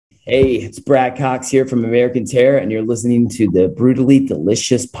Hey, it's Brad Cox here from American Terror, and you're listening to the Brutally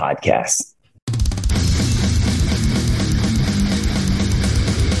Delicious podcast.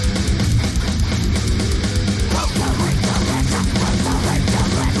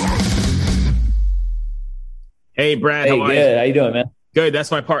 Hey, Brad. Hey, how are good. you? How you doing, man? Good.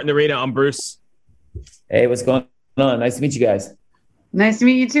 That's my part in the arena. I'm Bruce. Hey, what's going on? Nice to meet you guys. Nice to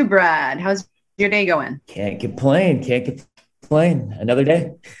meet you too, Brad. How's your day going? Can't complain. Another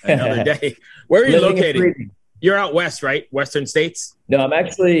day. Another day. Where are you Living and located? breathing. You're out west, right? Western states? No,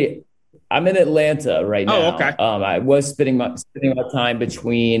 I'm in Atlanta right now. Oh, okay. I was spending my time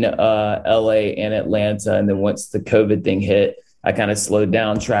between LA and Atlanta, and then once the COVID thing hit, I kind of slowed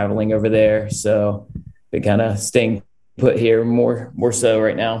down traveling over there. So been kind of staying put here more so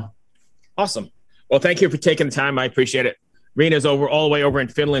right now. Awesome. Well, thank you for taking the time. I appreciate it. Rena's all the way over in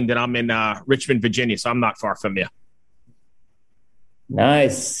Finland, and I'm in Richmond, Virginia, so I'm not far from you.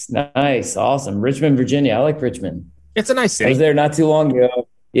 Nice. Awesome. Richmond, Virginia. I like Richmond. It's a nice I was city. there not too long ago.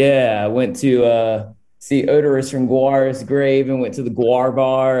 Yeah, I went to see Odorous from Guar's grave and went to the Guar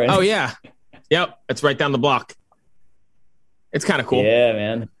bar. And, Oh, yeah. Yep. It's right down the block. It's kind of cool. Yeah,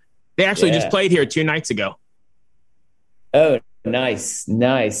 man. They actually just Yeah. played here 2 nights ago. Oh, nice.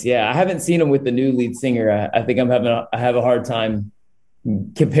 Yeah, I haven't seen him with the new lead singer. I think I have a hard time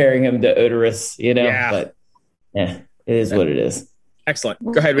comparing him to Odorous, Yeah. But yeah, it is what it is. Excellent.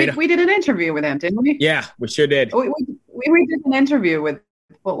 Go ahead, Rena. We did an interview with him, didn't we? Yeah, we sure did. We did an interview with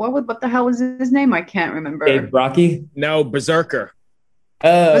what the hell was his name? I can't remember. Dave Brocky? No, Berserker.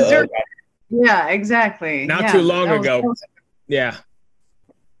 Oh, Berserk- okay. Yeah, exactly. Not Yeah, too long that was- ago. that was- Yeah.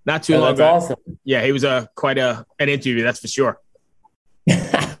 Not too Oh, long that's ago. awesome. Yeah, he was quite an interview, that's for sure.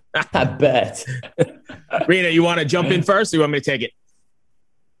 I bet. Rena, you want to jump in first or you want me to take it?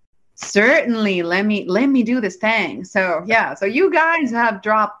 Certainly. Let me do this thing. So you guys have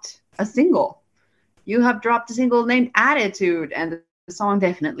dropped a single. You have dropped a single named Attitude, and the song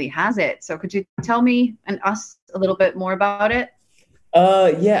definitely has it. So could you tell me and us a little bit more about it?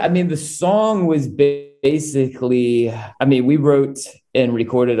 Yeah, I mean, the song was basically, we wrote and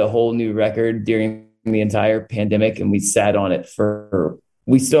recorded a whole new record during the entire pandemic, and we sat on it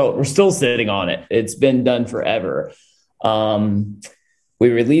we're still sitting on it. It's been done forever. We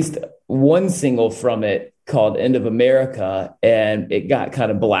released one single from it called End of America, and it got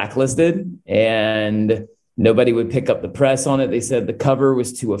kind of blacklisted, and nobody would pick up the press on it. They said the cover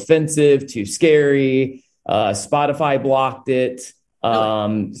was too offensive, too scary. Spotify blocked it.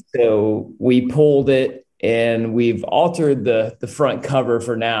 So we pulled it, and we've altered the front cover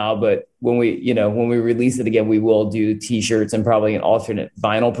for now. But when we release it again, we will do T-shirts and probably an alternate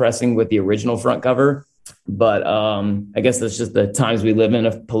vinyl pressing with the original front cover. But I guess that's just the times we live in,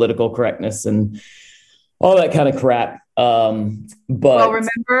 of political correctness and all that kind of crap. But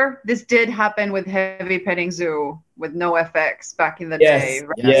remember, this did happen with Heavy Petting Zoo with NoFX back in the Yes, day,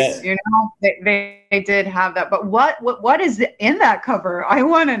 right? yes. You know, they did have that. But what is in that cover? I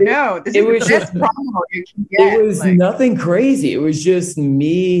want to know. This it is was the best just- promo you can get. it was nothing crazy. It was just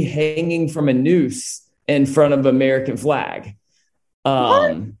me hanging from a noose in front of American flag.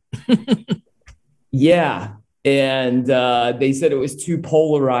 Yeah. And they said it was too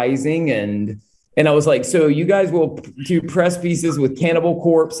polarizing. And I was like, so you guys will do press pieces with Cannibal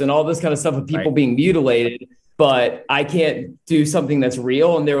Corpse and all this kind of stuff of people being mutilated, but I can't do something that's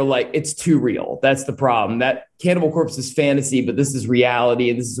real. And they were like, it's too real. That's the problem. That Cannibal Corpse is fantasy, but this is reality.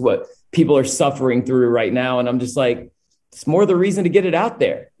 And this is what people are suffering through right now. And I'm just like, it's more the reason to get it out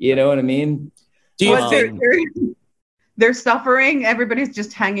there. You know what I mean? Do you think they're suffering? Everybody's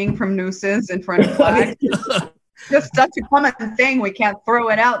just hanging from nooses in front of flags. Just such a common thing. We can't throw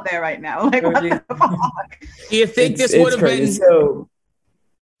it out there right now. Like, what the fuck? Do you think this would have been?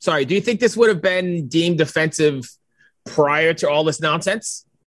 Sorry. Do you think this would have been deemed offensive prior to all this nonsense?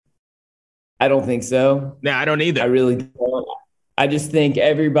 I don't think so. No, I don't either. I really don't. I just think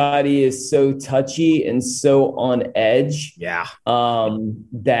everybody is so touchy and so on edge. Yeah.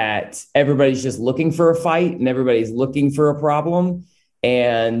 That everybody's just looking for a fight and everybody's looking for a problem.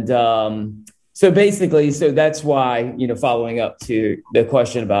 And so that's why, following up to the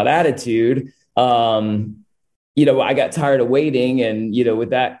question about Attitude, I got tired of waiting. And,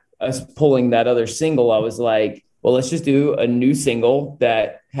 with us pulling that other single, I was like, well, let's just do a new single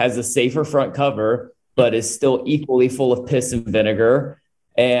that has a safer front cover, but is still equally full of piss and vinegar.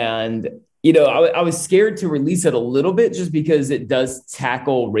 And, I was scared to release it a little bit just because it does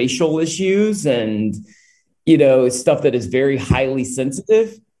tackle racial issues and, stuff that is very highly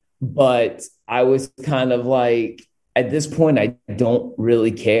sensitive. But I was kind of like, at this point, I don't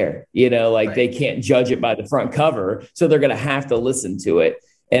really care, They can't judge it by the front cover. So they're going to have to listen to it.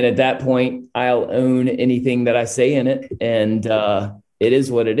 And at that point, I'll own anything that I say in it. And it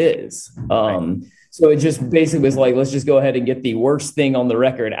is what it is. So it just basically was like, let's just go ahead and get the worst thing on the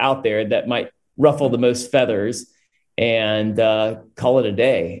record out there that might ruffle the most feathers and call it a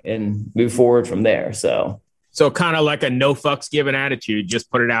day and move forward from there. So kind of like a no fucks given attitude,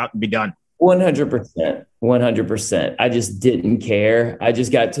 just put it out and be done. 100%. 100%. I just didn't care. I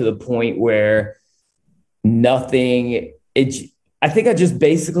just got to the point where I think I just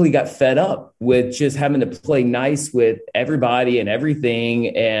basically got fed up with just having to play nice with everybody and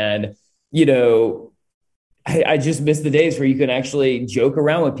everything. And, you know, I just miss the days where you can actually joke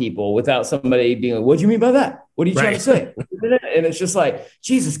around with people without somebody being like, what do you mean by that? What are you trying to say? And it's just like,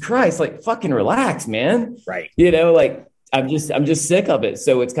 Jesus Christ, like fucking relax, man. Right. You know, like I'm just sick of it.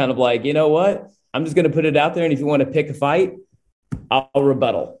 So it's kind of like, you know what? I'm just going to put it out there. And if you want to pick a fight, I'll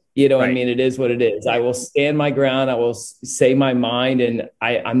rebuttal. You know, I mean, it is what it is. I will stand my ground. I will say my mind, and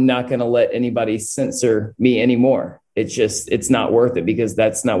I'm not going to let anybody censor me anymore. It's not worth it, because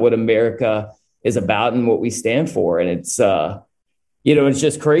that's not what America is about and what we stand for. And it's, you know, it's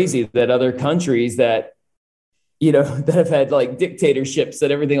just crazy that other countries that, you know, that have had like dictatorships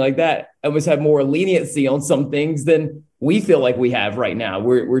and everything like that almost have more leniency on some things than we feel like we have right now.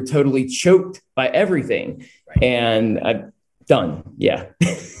 We're totally choked by everything. And I'm done. Yeah.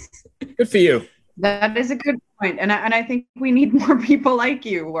 Good for you. That is a good point. And I think we need more people like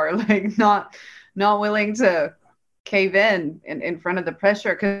you who are like not willing to cave in front of the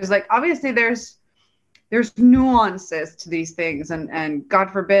pressure. Cause like, obviously there's nuances to these things, and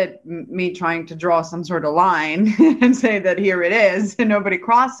God forbid me trying to draw some sort of line and say that here it is and nobody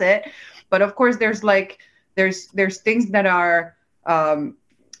cross it. But of course there's things that are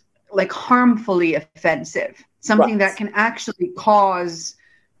like harmfully offensive, something that can actually cause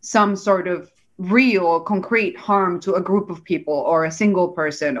some sort of real concrete harm to a group of people or a single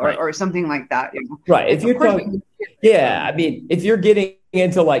person or something like that. You know? Right. If you're talking, I mean, if you're getting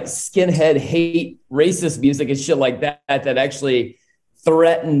into like skinhead hate, racist music and shit like that actually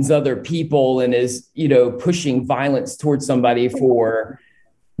threatens other people and is, you know, pushing violence towards somebody for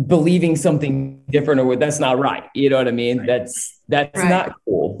believing something different, or that's not right. You know what I mean? That's not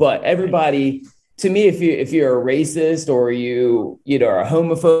cool. But everybody, to me, if you're a racist or you know, are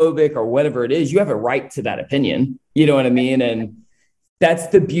homophobic or whatever it is, you have a right to that opinion. You know what I mean? And that's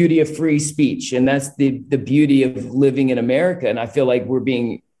the beauty of free speech. And that's the beauty of living in America. And I feel like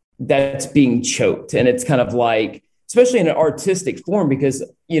that's being choked. And it's kind of like, especially in an artistic form, because,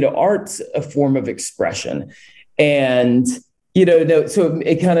 you know, art's a form of expression. And, you know, so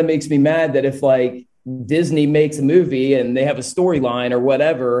it kind of makes me mad that if like Disney makes a movie and they have a storyline or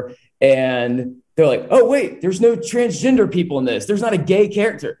whatever, and they're like, oh, wait, there's no transgender people in this. There's not a gay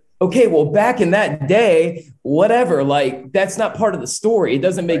character. Okay, well, back in that day, whatever, like that's not part of the story. It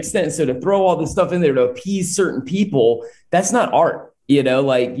doesn't make sense. So to throw all this stuff in there to appease certain people, that's not art. You know,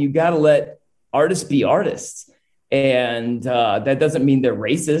 like you got to let artists be artists. And that doesn't mean they're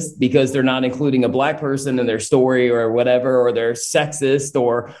racist because they're not including a Black person in their story or whatever, or they're sexist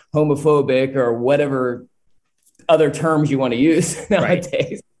or homophobic or whatever other terms you want to use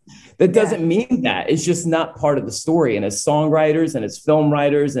nowadays. That doesn't mean that. It's just not part of the story. And as songwriters and as film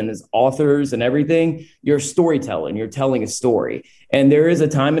writers and as authors and everything, you're a storyteller and you're telling a story. And there is a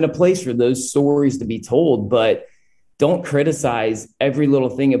time and a place for those stories to be told, but don't criticize every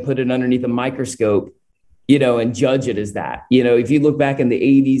little thing and put it underneath a microscope, you know, and judge it as that. You know, if you look back in the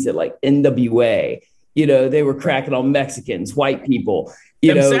 80s at like NWA, you know, they were cracking on Mexicans, white people,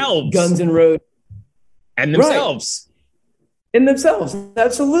 you know, Guns N' Roses. And themselves. Right. In themselves,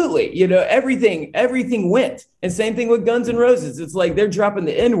 absolutely. You know, everything went. And same thing with Guns N' Roses. It's like they're dropping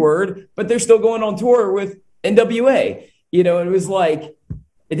the N-word, but they're still going on tour with NWA. You know, it was like,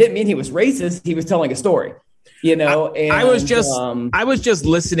 it didn't mean he was racist. He was telling a story, you know. I was just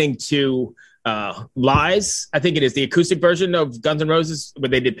listening to Lies. I think it is the acoustic version of Guns N' Roses where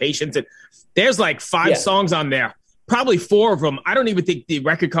they did Patience. And there's like 5 songs on there. Probably 4 of them I don't even think the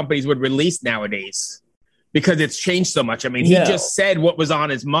record companies would release nowadays, because it's changed so much. I mean, he just said what was on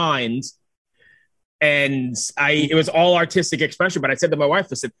his mind, and it was all artistic expression. But I said to my wife,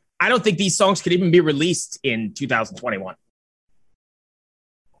 listen, I don't think these songs could even be released in 2021.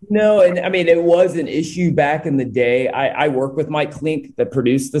 No, and I mean, it was an issue back in the day. I work with Mike Klink that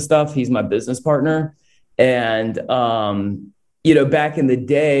produced the stuff. He's my business partner. And, you know, back in the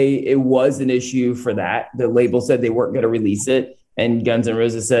day, it was an issue for that. The label said they weren't going to release it. And Guns N'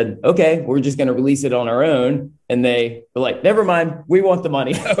 Roses said, okay, we're just going to release it on our own. And they were like, never mind, we want the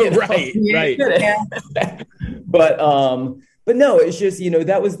money. Right. But no, it's just, you know,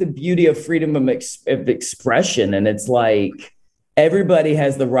 that was the beauty of freedom of expression. And it's like, everybody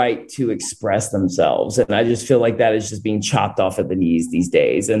has the right to express themselves. And I just feel like that is just being chopped off at the knees these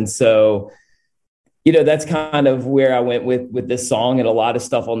days. And so, that's kind of where I went with this song, and a lot of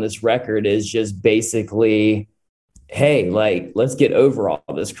stuff on this record is just basically, hey, like, let's get over all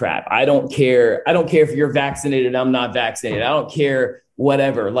this crap. I don't care if you're vaccinated and I'm not vaccinated. I don't care,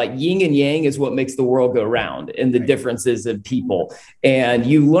 whatever. Like, yin and yang is what makes the world go round, and the differences of people. And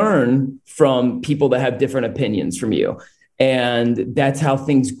you learn from people that have different opinions from you. And that's how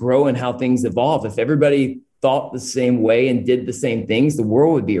things grow and how things evolve. If everybody thought the same way and did the same things, the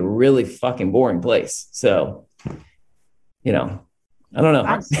world would be a really fucking boring place. So, I don't know.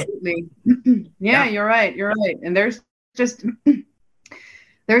 Absolutely. Yeah, you're right. And there's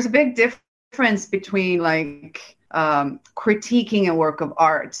a big difference between like critiquing a work of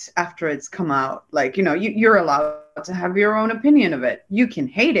art after it's come out. Like, you're allowed to have your own opinion of it. You can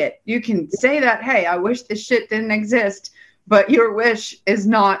hate it. You can say that, hey, I wish this shit didn't exist. But your wish is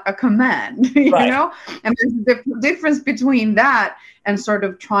not a command, know? And there's a difference between that and sort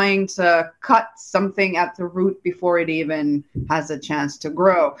of trying to cut something at the root before it even has a chance to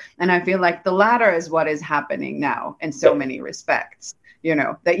grow. And I feel like the latter is what is happening now in so many respects,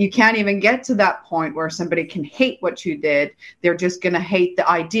 that you can't even get to that point where somebody can hate what you did. They're just going to hate the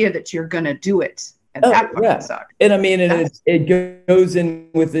idea that you're going to do it. And that fucking sucks. And I mean, it goes in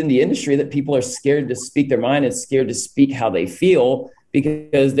within the industry that people are scared to speak their mind and scared to speak how they feel,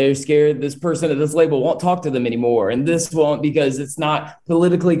 because they're scared this person at this label won't talk to them anymore. And this won't, because it's not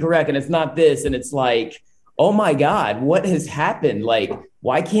politically correct and it's not this. And it's like, oh my God, what has happened? Like,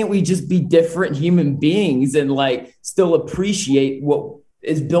 why can't we just be different human beings and like still appreciate what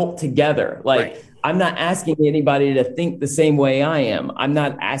is built together? Like, I'm not asking anybody to think the same way I am. I'm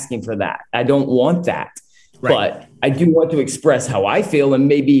not asking for that. I don't want that. Right. But I do want to express how I feel and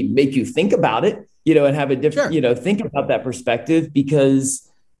maybe make you think about it, and have a different, think about that perspective, because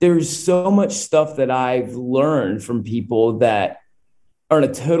there's so much stuff that I've learned from people that are in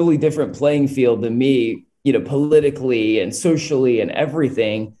a totally different playing field than me, politically and socially and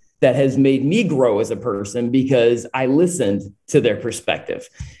everything, that has made me grow as a person because I listened to their perspective.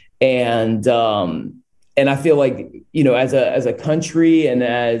 And I feel like, as a country and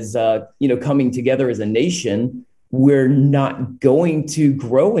as, coming together as a nation, we're not going to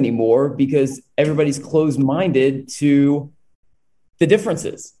grow anymore because everybody's closed-minded to the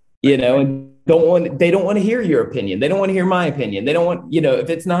differences, and they don't want to hear your opinion. They don't want to hear my opinion. They don't want, if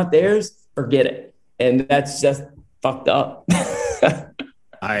it's not theirs, forget it. And that's just fucked up. But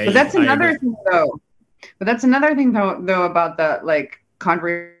that's another thing though about the like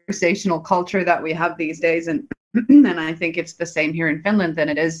conversational culture that we have these days, and I think it's the same here in Finland than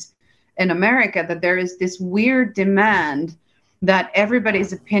it is in America, that there is this weird demand that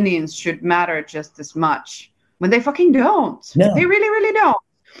everybody's opinions should matter just as much when they fucking don't. No. They really, really don't.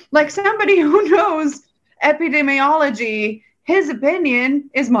 Like, somebody who knows epidemiology, his opinion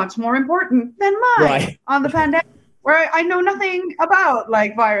is much more important than mine on the pandemic, where I know nothing about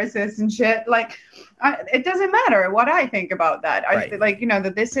like viruses and shit. Like, it doesn't matter what I think about that. I like,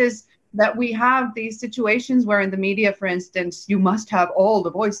 that this is that we have these situations where in the media, for instance, you must have all the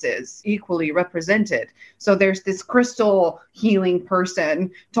voices equally represented. So there's this crystal healing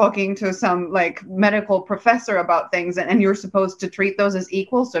person talking to some like medical professor about things, and you're supposed to treat those as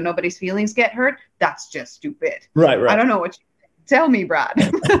equal so nobody's feelings get hurt. That's just stupid. Right. I don't know what you tell me, Brad.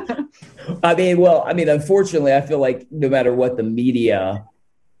 I mean, unfortunately, I feel like no matter what, the media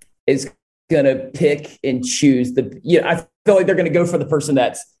is going to pick and choose I feel like they're going to go for the person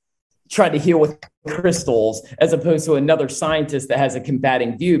that's trying to heal with crystals, as opposed to another scientist that has a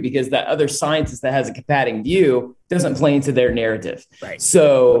combating view, because that other scientist that has a combating view doesn't play into their narrative. Right.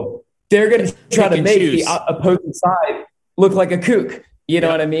 So they're going to try to make the opposing side look like a kook. You know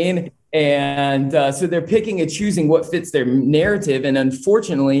what I mean? And so they're picking and choosing what fits their narrative. And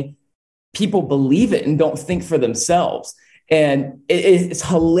unfortunately, people believe it and don't think for themselves. And it's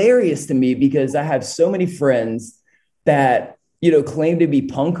hilarious to me, because I have so many friends that, claim to be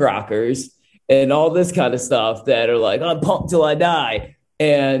punk rockers and all this kind of stuff, that are like, I'm punk till I die,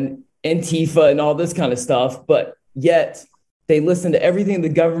 and Antifa and all this kind of stuff. But yet they listen to everything the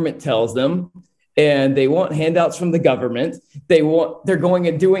government tells them, and they want handouts from the government. They're going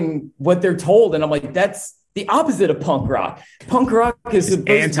and doing what they're told. And I'm like, that's the opposite of punk rock. Punk rock is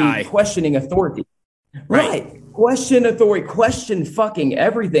supposed to be questioning authority. Right. Question authority, question fucking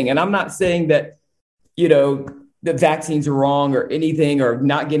everything. And I'm not saying that, the vaccines are wrong or anything, or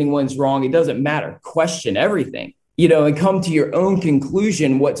not getting one's wrong. It doesn't matter. Question everything, and come to your own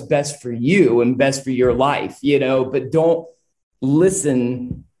conclusion, what's best for you and best for your life, but don't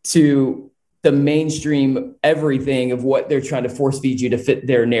listen to the mainstream everything of what they're trying to force feed you to fit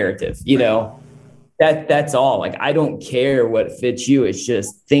their narrative, you know. That's all. Like, I don't care what fits you. It's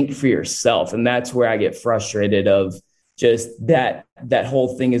just think for yourself. And that's where I get frustrated of just that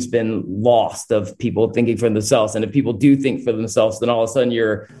whole thing has been lost of people thinking for themselves. And if people do think for themselves, then all of a sudden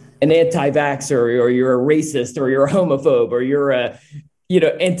you're an anti-vaxxer, or you're a racist, or you're a homophobe, or you're a, you know,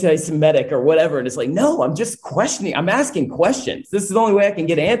 anti-Semitic or whatever. And it's like, no, I'm just questioning. I'm asking questions. This is the only way I can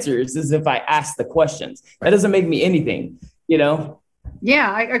get answers, is if I ask the questions. That doesn't make me anything, you know?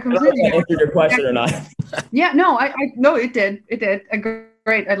 Yeah, I completely answered your question or not. Yeah, no, I no, it did.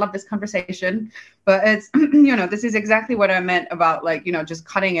 Great. I love this conversation, but it's, you know, this is exactly what I meant about, like, you know, just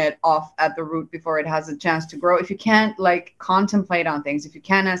cutting it off at the root before it has a chance to grow. If you can't like contemplate on things, if you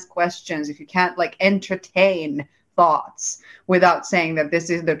can't ask questions, if you can't like entertain thoughts without saying that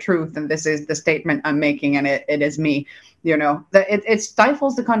this is the truth and this is the statement I'm making and it is me, you know, that it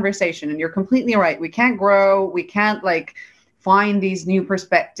stifles the conversation. And you're completely right. We can't grow. We can't like find these new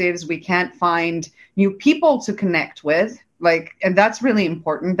perspectives. We can't find new people to connect with. Like, and that's really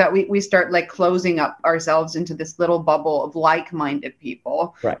important, that we start like closing up ourselves into this little bubble of like-minded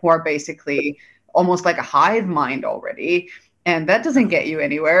people, right, who are basically almost like a hive mind already. And that doesn't get you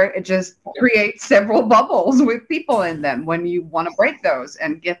anywhere. It just creates several bubbles with people in them when you want to break those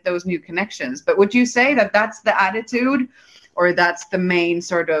and get those new connections. But would you say that that's the attitude, or that's the main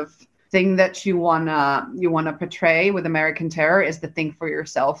sort of thing that you wanna portray with American Terror, is the think for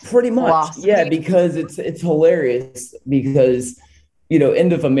yourself? Pretty much, philosophy? Yeah, because it's hilarious because, you know,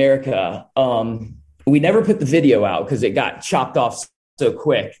 End of America, we never put the video out because it got chopped off so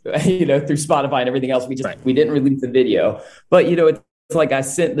quick, you know, through Spotify and everything else. We didn't release the video, but, you know, it's like I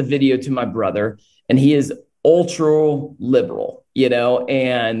sent the video to my brother, and he is ultra liberal, you know,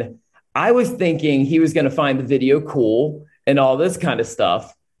 and I was thinking he was going to find the video cool and all this kind of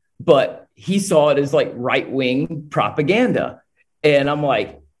stuff, but he saw it as like right-wing propaganda. And I'm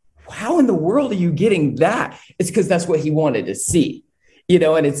like, how in the world are you getting that? It's because that's what he wanted to see, you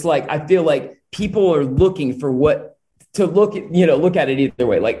know? And it's like, I feel like people are looking for what to look at, you know, look at it either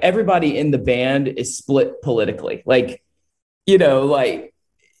way. Like, everybody in the band is split politically. Like, you know, like,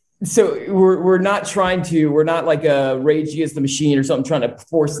 so we're not like a Rage Against the Machine or something trying to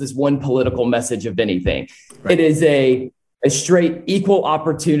force this one political message of anything. Right. It is a straight equal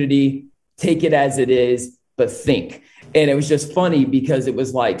opportunity, take it as it is, but think. And it was just funny because it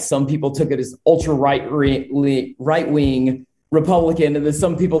was like some people took it as ultra right-wing Republican, and then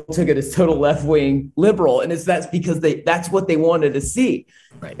some people took it as total left-wing liberal. And that's because that's what they wanted to see.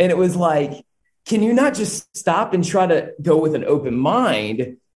 Right. And it was like, can you not just stop and try to go with an open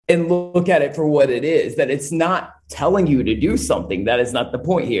mind and look at it for what it is, that it's not telling you to do something? That is not the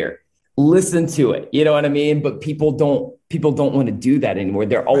point here. Listen to it. You know what I mean? But people don't want to do that anymore.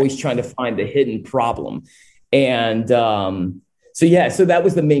 They're always trying to find the hidden problem. And so that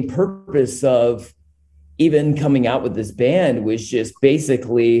was the main purpose of even coming out with this band, was just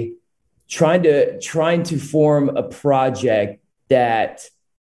basically trying to form a project that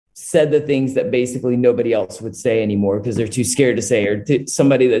said the things that basically nobody else would say anymore because they're too scared to say, or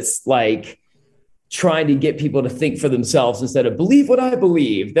somebody that's like trying to get people to think for themselves instead of believe what I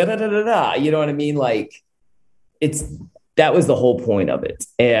believe, you know what I mean? Like, that was the whole point of it.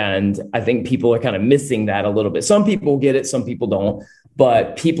 And I think people are kind of missing that a little bit. Some people get it, some people don't,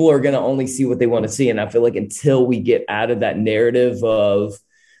 but people are going to only see what they want to see. And I feel like until we get out of that narrative of,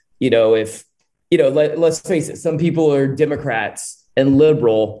 you know, if, you know, let's face it, some people are Democrats and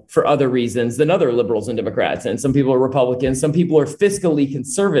liberal for other reasons than other liberals and Democrats. And some people are Republicans. Some people are fiscally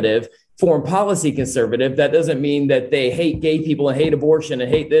conservative, foreign policy conservative. That doesn't mean that they hate gay people and hate abortion and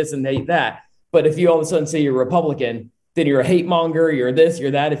hate this and hate that. But if you all of a sudden say you're a Republican, then you're a hate monger, you're this,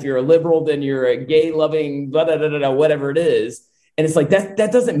 you're that. If you're a liberal, then you're a gay loving, whatever it is. And it's like, that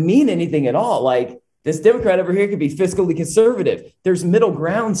doesn't mean anything at all. Like, this Democrat over here could be fiscally conservative. There's middle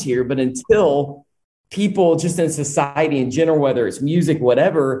grounds here, but until people just in society in general, whether it's music,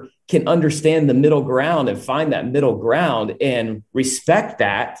 whatever, can understand the middle ground and find that middle ground and respect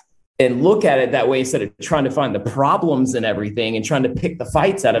that and look at it that way, instead of trying to find the problems in everything and trying to pick the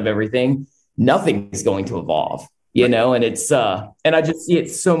fights out of everything, nothing is going to evolve, you know? And it's, and I just see it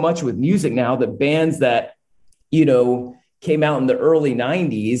so much with music now, that bands that, you know, came out in the early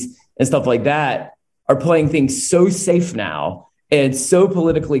 90s and stuff like that are playing things so safe now and so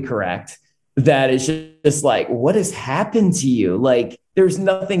politically correct that it's just like, what has happened to you? Like, there's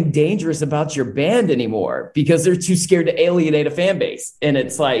nothing dangerous about your band anymore because they're too scared to alienate a fan base. And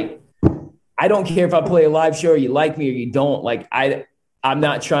it's like, I don't care if I play a live show or you like me or you don't. Like, I'm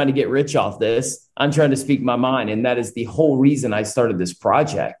not trying to get rich off this. I'm trying to speak my mind. And that is the whole reason I started this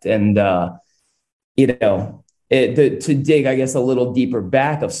project. And to dig, I guess, a little deeper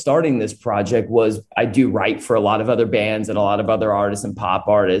back of starting this project was I do write for a lot of other bands and a lot of other artists and pop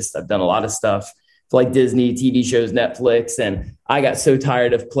artists. I've done a lot of stuff for like Disney, TV shows, Netflix. And I got so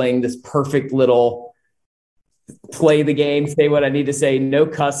tired of playing this perfect little play the game, say what I need to say, no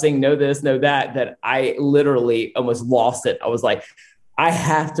cussing, no this, no that I literally almost lost it. I was like, I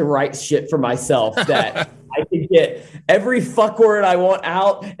have to write shit for myself that I can get every fuck word I want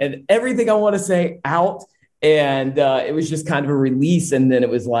out and everything I want to say out. And it was just kind of a release. And then it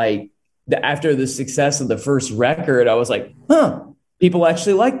was like, after the success of the first record, I was like, people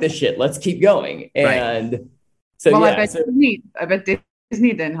actually like this shit. Let's keep going. And right. So, well, yeah. I bet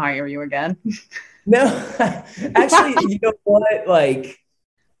Disney didn't hire you again. No, actually, you know what? Like,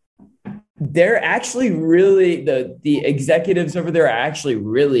 they're actually really, the executives over there are actually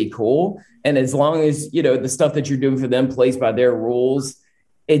really cool. And as long as, the stuff that you're doing for them plays by their rules,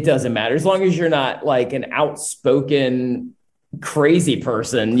 it doesn't matter. As long as you're not like an outspoken, crazy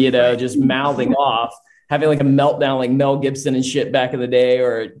person, just mouthing off, having like a meltdown like Mel Gibson and shit back in the day,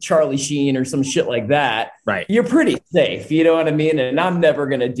 or Charlie Sheen or some shit like that. Right. You're pretty safe. You know what I mean? And I'm never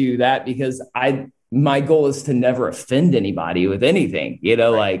going to do that because my goal is to never offend anybody with anything, right.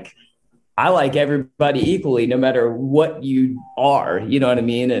 Like I like everybody equally, no matter what you are, you know what I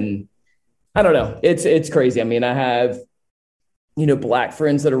mean? And I don't know. It's crazy. I mean, I have, black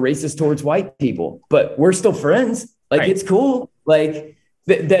friends that are racist towards white people, but we're still friends. Like, right. It's cool. Like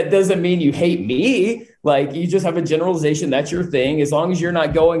that doesn't mean you hate me. Like, you just have a generalization. That's your thing. As long as you're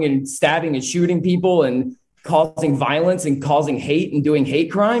not going and stabbing and shooting people and causing violence and causing hate and doing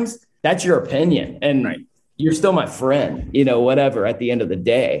hate crimes, that's your opinion. And right. You're still my friend, whatever, at the end of the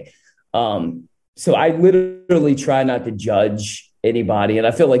day. So I literally try not to judge anybody. And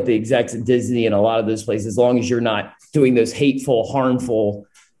I feel like the execs at Disney and a lot of those places, as long as you're not doing those hateful, harmful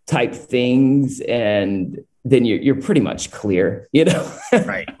type things, and then you're pretty much clear,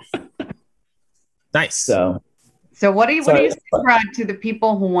 Right. Nice. So what do you subscribe to the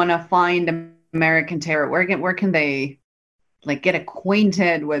people who want to find American Terror? Where can they like get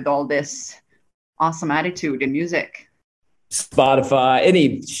acquainted with all this awesome attitude and music? Spotify,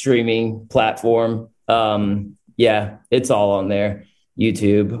 any streaming platform. Yeah, it's all on there.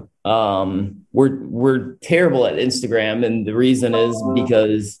 YouTube. We're terrible at Instagram, and the reason is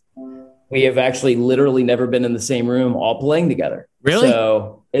because we have actually literally never been in the same room all playing together. Really?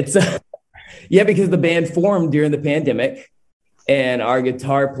 So it's yeah, because the band formed during the pandemic, and our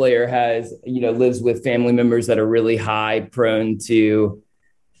guitar player has lives with family members that are really high prone to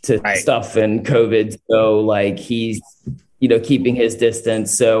right. stuff and COVID. So like he's keeping his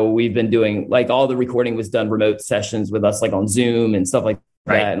distance. So we've been doing like all the recording was done remote sessions with us, like on Zoom and stuff like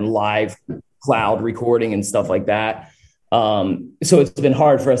right. that, and live cloud recording and stuff like that. So it's been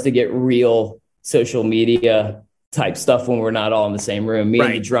hard for us to get real social media type stuff when we're not all in the same room. Me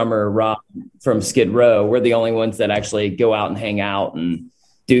right. and the drummer, Rob from Skid Row, we're the only ones that actually go out and hang out and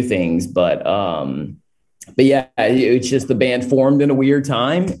do things. But yeah, it's just the band formed in a weird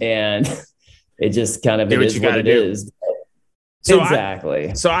time, and it just kind of, it is what it is. So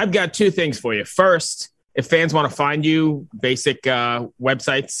exactly. So I've got two things for you. First, if fans want to find you, basic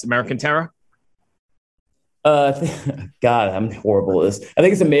websites, American Terror. God, I'm horrible at this. I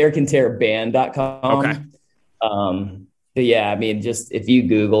think it's AmericanTerrorBand.com. Okay. But yeah, I mean, just if you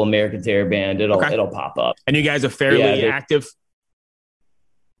Google American Terror Band, it'll pop up. And you guys are fairly active.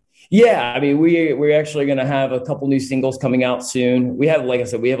 Yeah, I mean, we're actually going to have a couple new singles coming out soon. We have, like I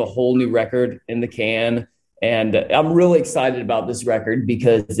said, we have a whole new record in the can. And I'm really excited about this record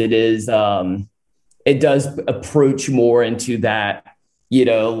because it is, it does approach more into that,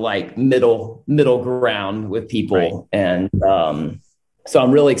 like middle ground with people. Right. And so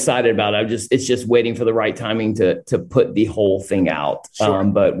I'm really excited about it. It's just waiting for the right timing to put the whole thing out. Sure.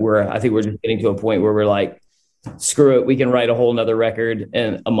 But I think we're just getting to a point where we're like, screw it. We can write a whole nother record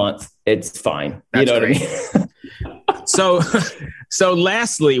in a month. It's fine. That's what great. I mean? So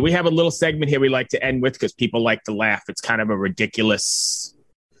lastly, we have a little segment here we like to end with because people like to laugh. It's kind of a ridiculous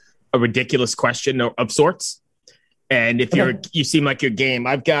question of sorts. And if you seem like you're game,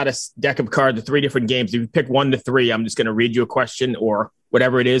 I've got a deck of cards of 3 different games. If you pick 1 to 3, I'm just going to read you a question or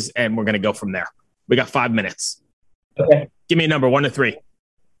whatever it is, and we're going to go from there. We got 5 minutes. Okay. Give me a number, 1 to 3.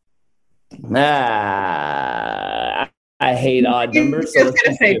 I hate odd numbers. I was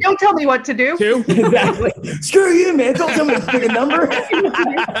going to say, don't tell me what to do. 2? Exactly. Screw you, man. Don't tell me to pick a number.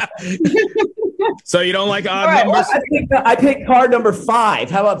 So you don't like odd numbers? Well, I picked card number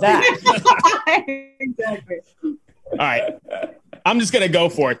 5. How about that? Exactly. All right. I'm just going to go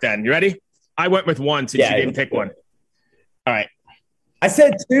for it then. You ready? I went with 1 since you didn't pick 1. All right. I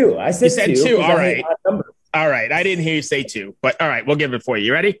said 2. I said You said 2. All right. Numbers. All right. I didn't hear you say 2, but all right. We'll give it for you.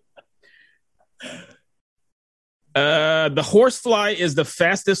 You ready? The horsefly is the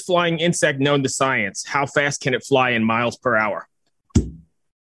fastest flying insect known to science. How fast can it fly in miles per hour?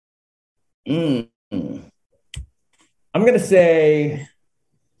 I'm going to say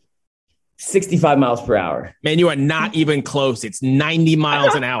 65 miles per hour. Man, you are not even close. It's 90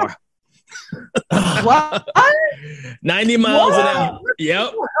 miles an hour. What? 90 miles an hour. Yep. I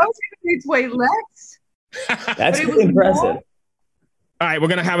was going to say it's way less. That's pretty impressive. All right, we're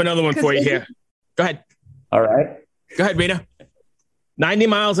going to have another one for you here. Go ahead. All right. Go ahead, Rena. 90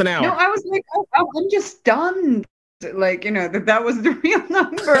 miles an hour. No, I was like, I'm just stunned. Like, that was the real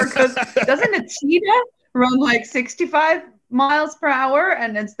number. Because doesn't a cheetah run like 65 miles per hour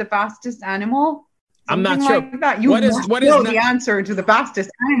and it's the fastest animal? I'm not sure. Like that. You what is the answer to the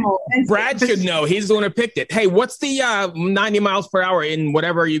fastest animal? Brad should know. He's the one who picked it. Hey, what's the 90 miles per hour in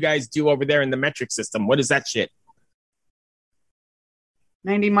whatever you guys do over there in the metric system? What is that shit?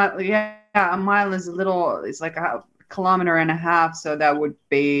 90 miles. Yeah, a mile is it's like a kilometer and a half. So that would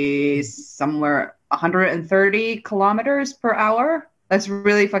be somewhere 130 kilometers per hour. That's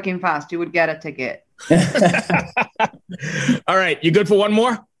really fucking fast. You would get a ticket. All right. You good for one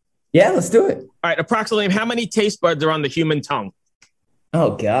more? Yeah, let's do it. All right. Approximately how many taste buds are on the human tongue?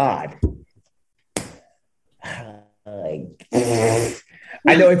 Oh, God. I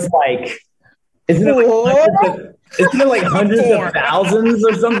know it's like, isn't it like hundreds of thousands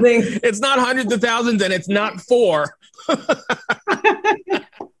or something? It's not hundreds of thousands and it's not 4.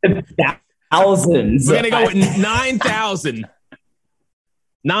 Thousands. We're going to go with 9,000.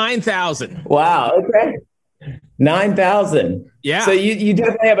 9,000. Wow. Okay. 9,000. Yeah. So you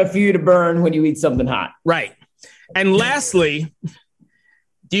definitely have a few to burn when you eat something hot. Right. And lastly,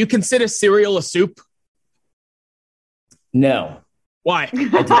 do you consider cereal a soup? No. Why?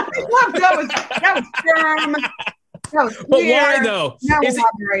 that was firm. But why though?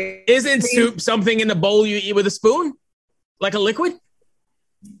 Isn't soup something in the bowl you eat with a spoon? Like a liquid?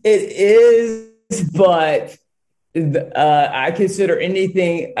 It is, but I consider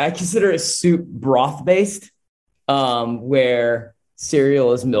a soup broth based, where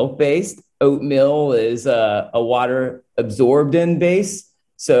cereal is milk based, oatmeal is a water absorbed in base.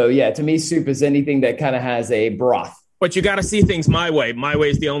 So yeah, to me, soup is anything that kind of has a broth. But you got to see things my way. My way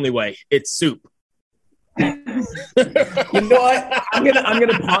is the only way. It's soup. You know what? I'm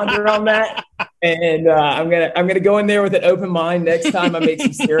gonna ponder on that, and I'm gonna go in there with an open mind next time I make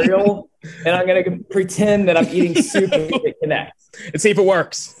some cereal, and I'm gonna pretend that I'm eating soup and it connects and see if it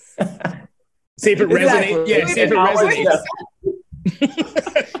works. See if it resonates. Yeah, see if it resonates.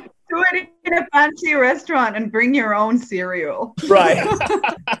 Do it in a fancy restaurant and bring your own cereal. Right.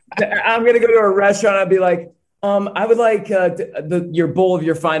 I'm gonna go to a restaurant. I'll be like, I would like your bowl of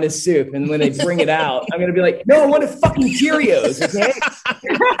your finest soup. And when they bring it out, I'm going to be like, no, I want fucking Cheerios, okay?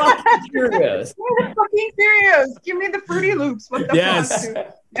 Cheerios. Fucking Cheerios. Give me the Fruity Loops. What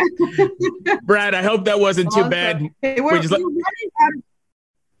the fuck? Brad, I hope that wasn't too bad. Hey,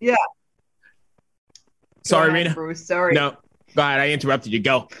 yeah. Sorry, Rena. Bruce, sorry. No, go ahead. I interrupted you.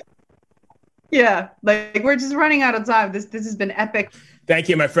 Go. Yeah, like we're just running out of time. This has been epic. Thank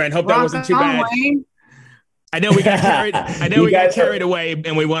you, my friend. Hope that wasn't too bad. Wayne. I know we got carried. got carried away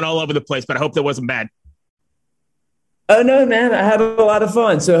and we went all over the place, but I hope that wasn't bad. Oh no, man! I had a lot of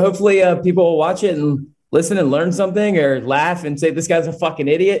fun. So hopefully, people will watch it and listen and learn something, or laugh and say this guy's a fucking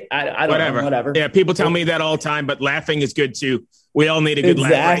idiot. I don't know. Whatever. Yeah, people tell me that all the time, but laughing is good too. We all need a good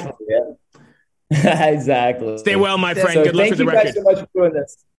laugh, right? Yeah. Exactly. Stay well, my friend. So good luck with the record. Thank you guys so much for doing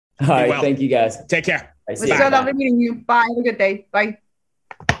this. All right, thank you guys. Take care. It's so lovely meeting you. Bye. Have a good day. Bye.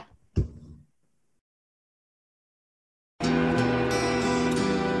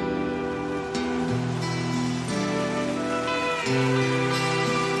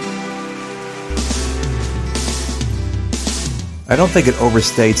 I don't think it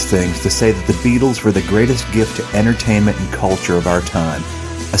overstates things to say that the Beatles were the greatest gift to entertainment and culture of our time,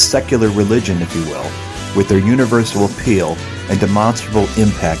 a secular religion, if you will, with their universal appeal and demonstrable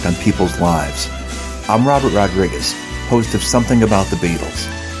impact on people's lives. I'm Robert Rodriguez, host of Something About the Beatles.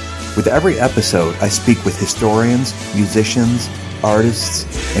 With every episode, I speak with historians, musicians, artists,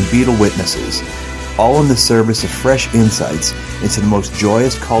 and Beatle witnesses, all in the service of fresh insights into the most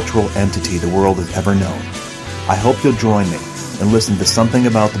joyous cultural entity the world has ever known. I hope you'll join me and listen to Something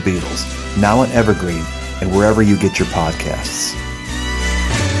About the Beatles, now on Evergreen and wherever you get your podcasts.